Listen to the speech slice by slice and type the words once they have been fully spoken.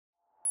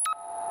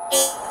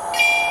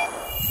Hi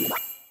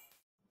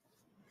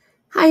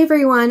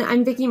everyone,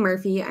 I'm Vicky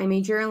Murphy. I'm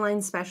a Jira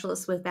Align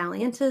specialist with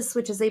Valiantys,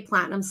 which is a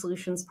Platinum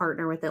Solutions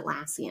partner with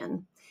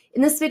Atlassian.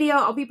 In this video,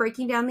 I'll be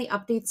breaking down the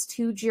updates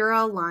to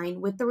Jira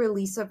Align with the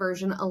release of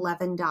version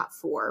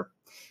 11.4.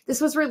 This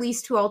was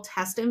released to all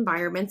test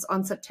environments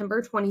on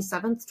September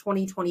 27th,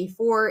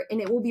 2024, and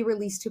it will be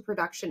released to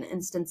production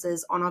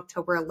instances on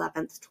October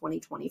 11th,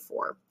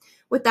 2024.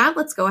 With that,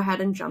 let's go ahead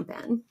and jump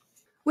in.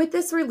 With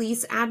this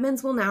release,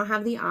 admins will now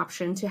have the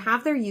option to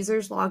have their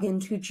users log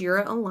into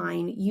Jira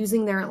Align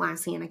using their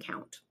Atlassian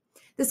account.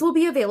 This will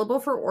be available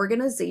for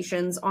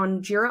organizations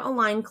on Jira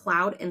Align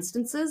cloud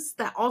instances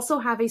that also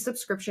have a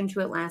subscription to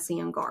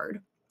Atlassian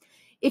Guard.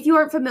 If you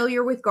aren't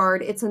familiar with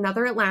Guard, it's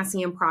another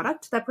Atlassian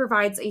product that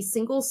provides a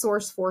single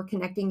source for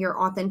connecting your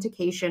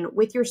authentication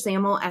with your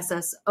SAML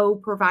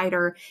SSO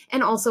provider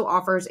and also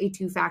offers a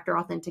two-factor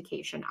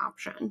authentication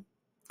option.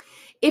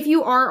 If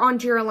you are on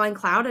Jira Align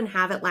Cloud and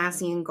have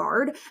Atlassian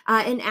Guard,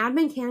 an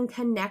admin can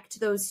connect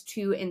those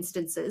two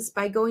instances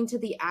by going to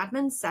the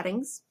admin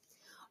settings,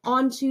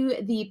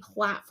 onto the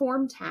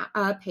platform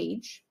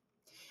page,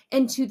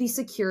 and to the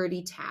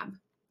security tab.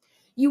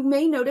 You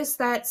may notice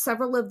that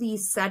several of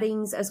these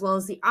settings, as well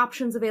as the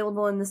options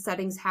available in the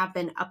settings, have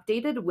been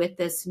updated with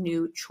this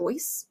new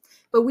choice,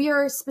 but we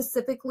are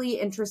specifically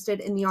interested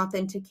in the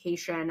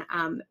authentication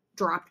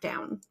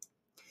dropdown.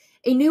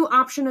 A new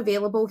option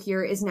available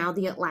here is now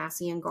the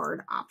Atlassian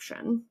Guard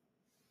option.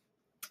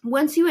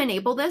 Once you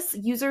enable this,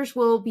 users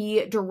will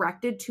be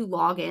directed to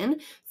log in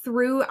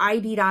through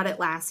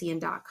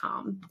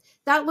id.atlassian.com.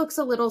 That looks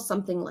a little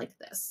something like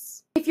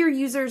this. If your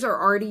users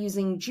are already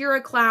using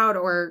Jira Cloud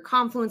or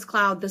Confluence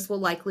Cloud, this will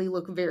likely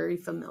look very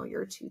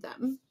familiar to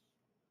them.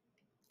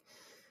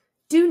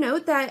 Do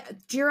note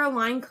that Jira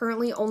Align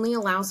currently only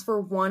allows for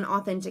one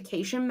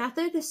authentication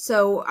method.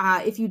 So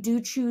if you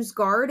do choose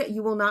Guard,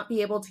 you will not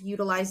be able to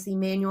utilize the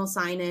manual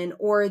sign-in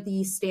or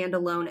the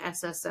standalone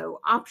SSO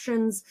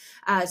options.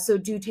 So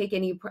do take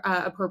any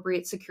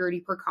appropriate security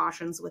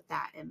precautions with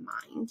that in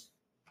mind.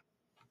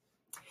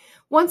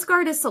 Once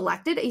Guard is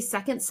selected, a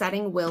second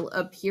setting will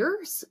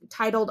appear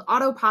titled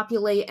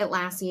Auto-Populate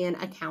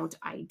Atlassian Account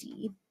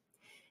ID.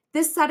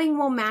 This setting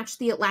will match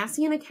the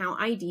Atlassian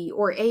Account ID,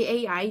 or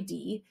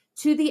AAID,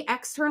 to the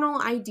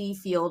external ID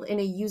field in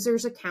a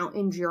user's account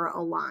in Jira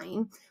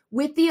Align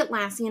with the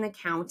Atlassian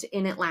account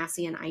in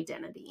Atlassian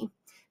Identity.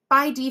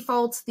 By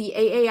default, the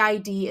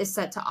AAID is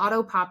set to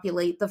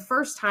auto-populate the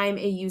first time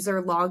a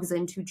user logs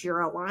into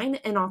Jira Align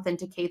and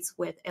authenticates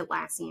with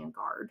Atlassian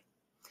Guard.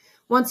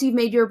 Once you've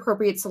made your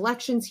appropriate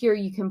selections here,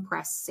 you can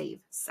press Save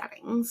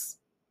Settings.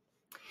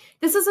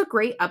 This is a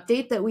great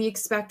update that we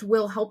expect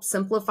will help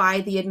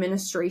simplify the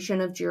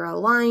administration of Jira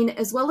Align,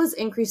 as well as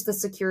increase the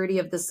security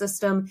of the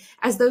system,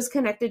 as those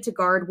connected to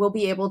Guard will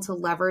be able to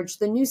leverage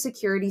the new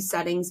security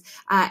settings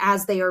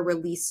as they are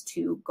released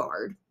to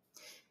Guard.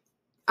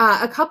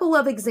 A couple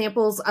of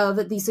examples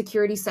of the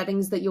security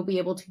settings that you'll be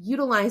able to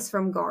utilize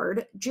from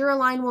Guard. Jira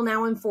Align will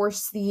now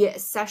enforce the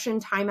session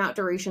timeout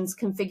durations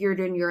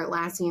configured in your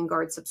Atlassian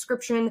Guard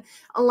subscription,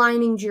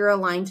 aligning Jira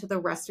Align to the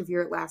rest of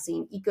your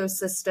Atlassian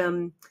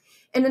ecosystem.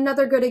 And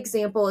another good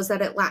example is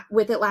that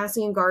with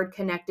Atlassian Guard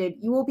connected,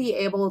 you will be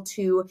able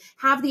to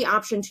have the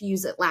option to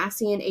use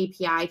Atlassian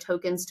API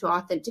tokens to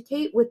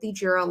authenticate with the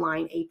Jira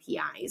Align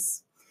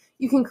APIs.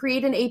 You can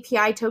create an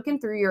API token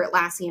through your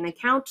Atlassian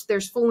account.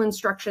 There's full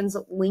instructions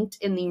linked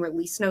in the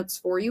release notes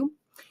for you.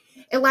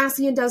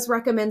 Atlassian does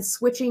recommend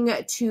switching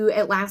to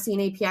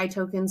Atlassian API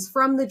tokens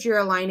from the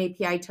Jira Align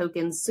API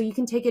tokens so you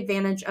can take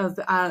advantage of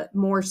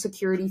more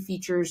security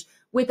features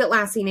with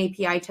Atlassian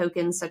API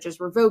tokens, such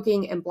as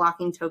revoking and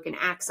blocking token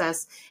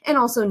access, and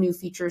also new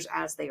features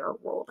as they are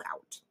rolled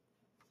out.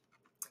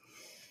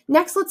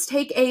 Next, let's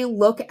take a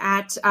look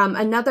at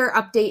another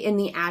update in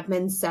the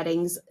admin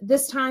settings,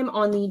 this time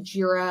on the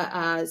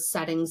Jira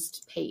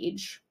settings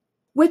page.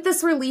 With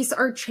this release,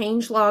 our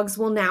change logs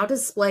will now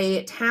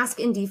display task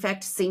and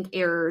defect sync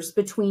errors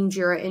between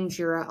Jira and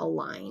Jira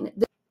Align.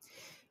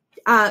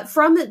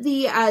 From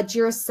the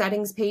Jira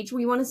settings page,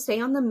 we want to stay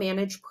on the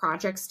Manage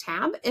Projects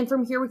tab, and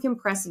from here we can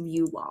press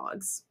View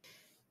Logs.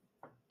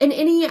 And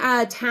any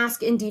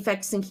task and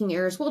defect syncing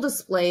errors will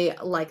display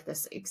like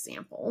this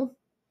example.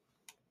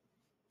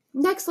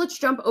 Next, let's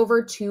jump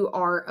over to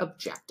our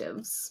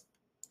objectives.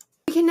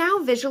 We can now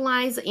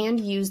visualize and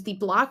use the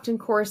blocked and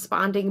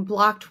corresponding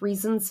blocked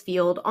reasons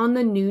field on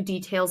the new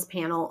details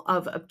panel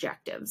of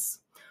objectives.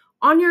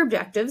 On your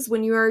objectives,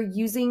 when you are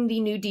using the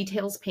new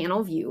details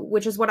panel view,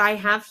 which is what I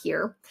have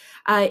here,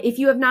 if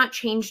you have not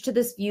changed to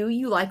this view,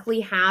 you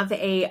likely have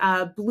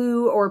a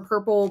blue or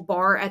purple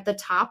bar at the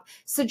top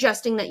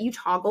suggesting that you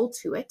toggle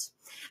to it.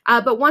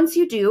 But once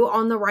you do,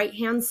 on the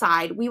right-hand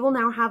side, we will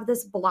now have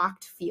this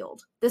blocked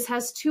field. This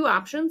has two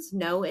options,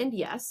 no and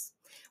yes.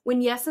 When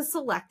yes is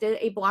selected,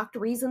 a blocked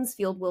reasons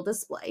field will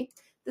display.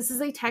 This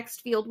is a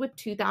text field with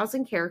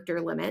 2,000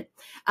 character limit,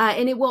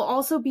 and it will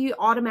also be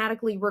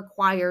automatically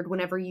required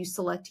whenever you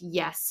select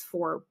yes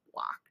for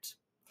blocked.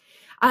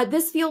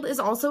 This field is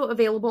also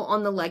available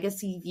on the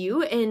legacy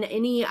view, and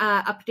any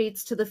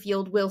updates to the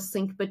field will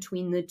sync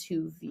between the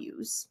two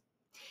views.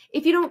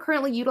 If you don't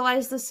currently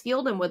utilize this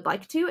field and would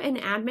like to, an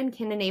admin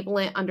can enable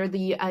it under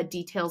the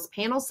details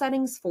panel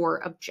settings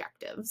for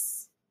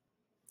objectives.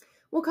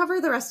 We'll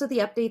cover the rest of the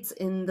updates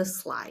in the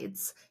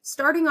slides,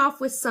 starting off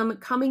with some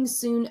coming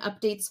soon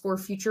updates for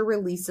future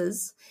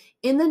releases.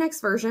 In the next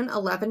version,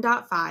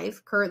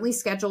 11.5, currently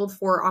scheduled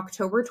for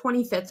October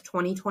 25th,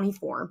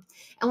 2024,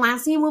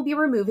 Atlassian will be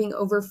removing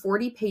over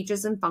 40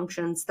 pages and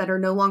functions that are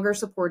no longer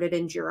supported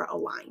in Jira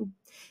Align.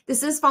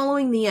 This is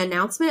following the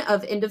announcement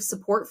of end of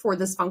support for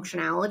this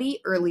functionality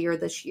earlier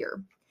this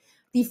year.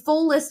 The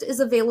full list is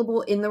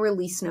available in the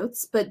release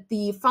notes, but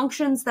the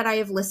functions that I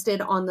have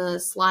listed on the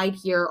slide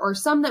here are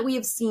some that we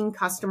have seen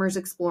customers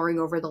exploring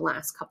over the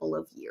last couple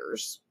of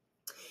years.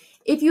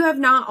 If you have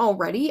not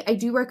already, I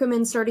do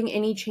recommend starting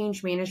any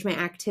change management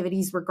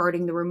activities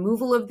regarding the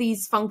removal of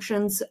these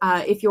functions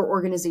if your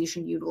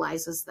organization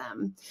utilizes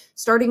them,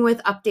 starting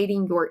with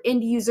updating your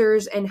end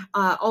users and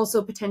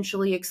also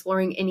potentially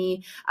exploring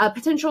any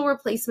potential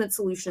replacement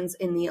solutions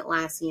in the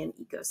Atlassian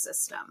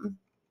ecosystem.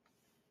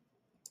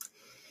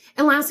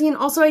 Atlassian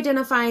also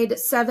identified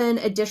 7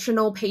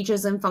 additional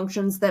pages and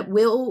functions that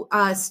will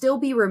still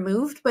be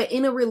removed, but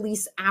in a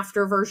release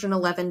after version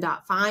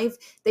 11.5.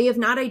 They have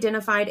not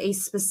identified a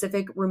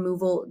specific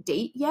removal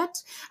date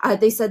yet.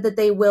 They said that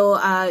they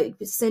will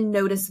send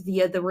notice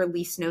via the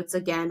release notes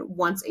again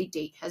once a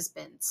date has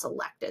been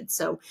selected.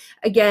 So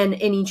again,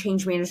 any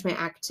change management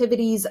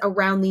activities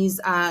around these,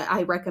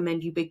 I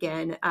recommend you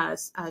begin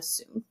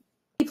soon.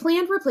 The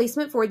planned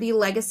replacement for the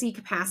legacy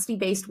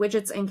capacity-based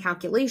widgets and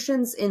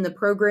calculations in the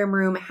program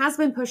room has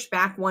been pushed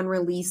back one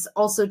release,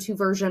 also to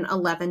version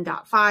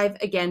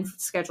 11.5, again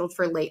scheduled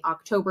for late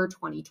October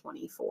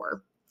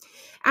 2024.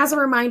 As a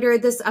reminder,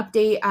 this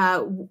update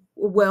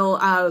with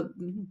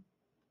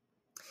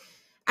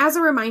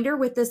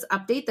this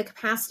update, the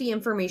capacity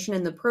information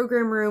in the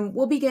program room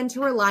will begin to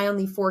rely on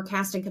the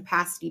forecast and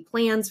capacity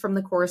plans from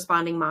the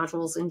corresponding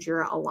modules in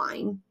Jira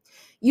Align.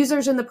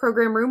 Users in the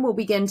program room will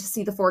begin to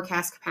see the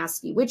forecast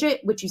capacity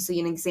widget, which you see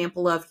an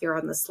example of here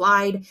on the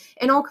slide,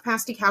 and all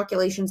capacity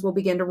calculations will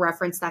begin to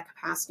reference that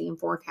capacity and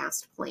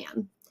forecast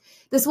plan.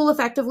 This will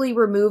effectively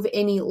remove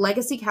any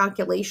legacy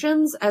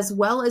calculations, as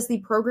well as the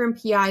program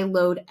PI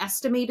load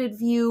estimated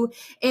view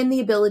and the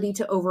ability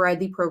to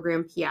override the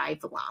program PI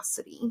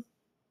velocity.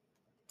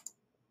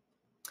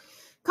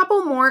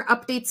 Couple more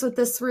updates with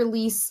this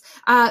release.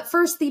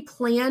 First, the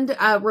planned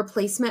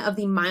replacement of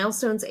the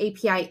Milestones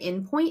API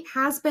endpoint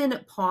has been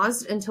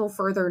paused until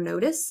further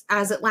notice,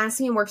 as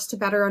Atlassian works to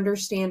better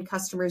understand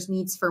customers'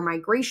 needs for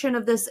migration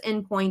of this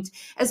endpoint,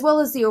 as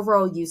well as the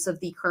overall use of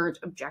the current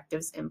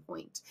objectives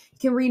endpoint. You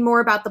can read more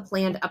about the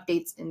planned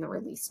updates in the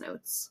release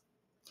notes.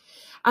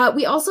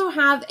 We also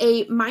have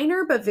a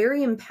minor but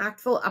very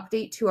impactful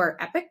update to our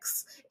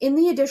epics. In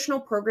the additional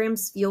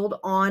programs field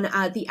on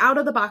the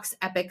out-of-the-box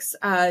epics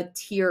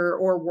tier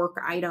or work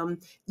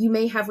item, you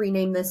may have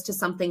renamed this to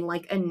something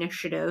like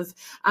initiative.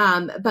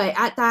 But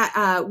at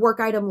that work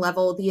item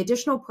level, the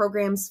additional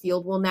programs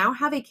field will now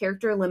have a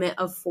character limit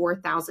of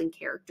 4,000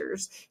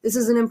 characters. This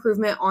is an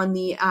improvement on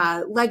the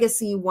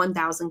legacy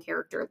 1,000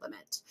 character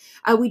limit.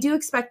 We do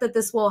expect that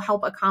this will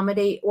help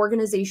accommodate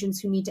organizations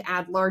who need to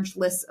add large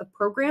lists of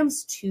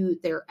programs to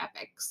their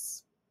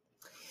epics.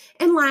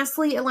 And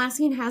lastly,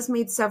 Atlassian has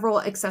made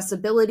several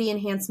accessibility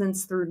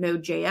enhancements through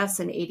Node.js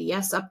and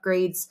ADS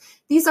upgrades.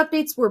 These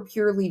updates were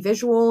purely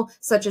visual,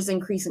 such as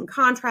increasing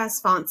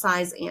contrast, font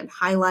size, and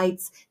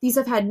highlights. These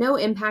have had no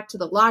impact to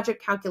the logic,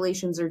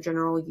 calculations, or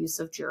general use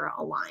of Jira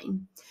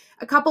Align.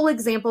 A couple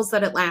examples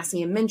that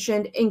Atlassian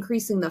mentioned: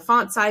 increasing the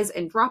font size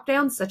and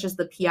dropdowns, such as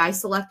the PI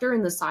selector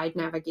in the side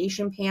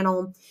navigation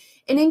panel,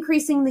 and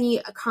increasing the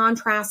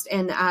contrast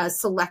and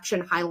selection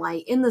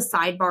highlight in the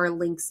sidebar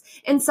links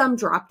and some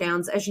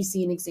dropdowns, as you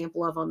see an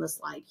example of on the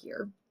slide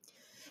here.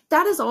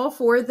 That is all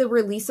for the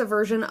release of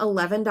version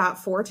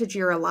 11.4 to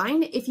Jira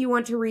Align. If you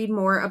want to read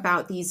more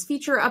about these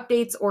feature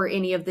updates or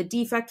any of the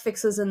defect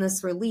fixes in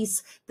this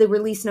release, the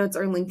release notes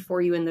are linked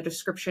for you in the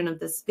description of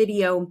this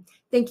video.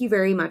 Thank you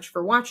very much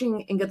for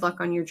watching, and good luck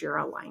on your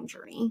Jira Align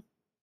journey.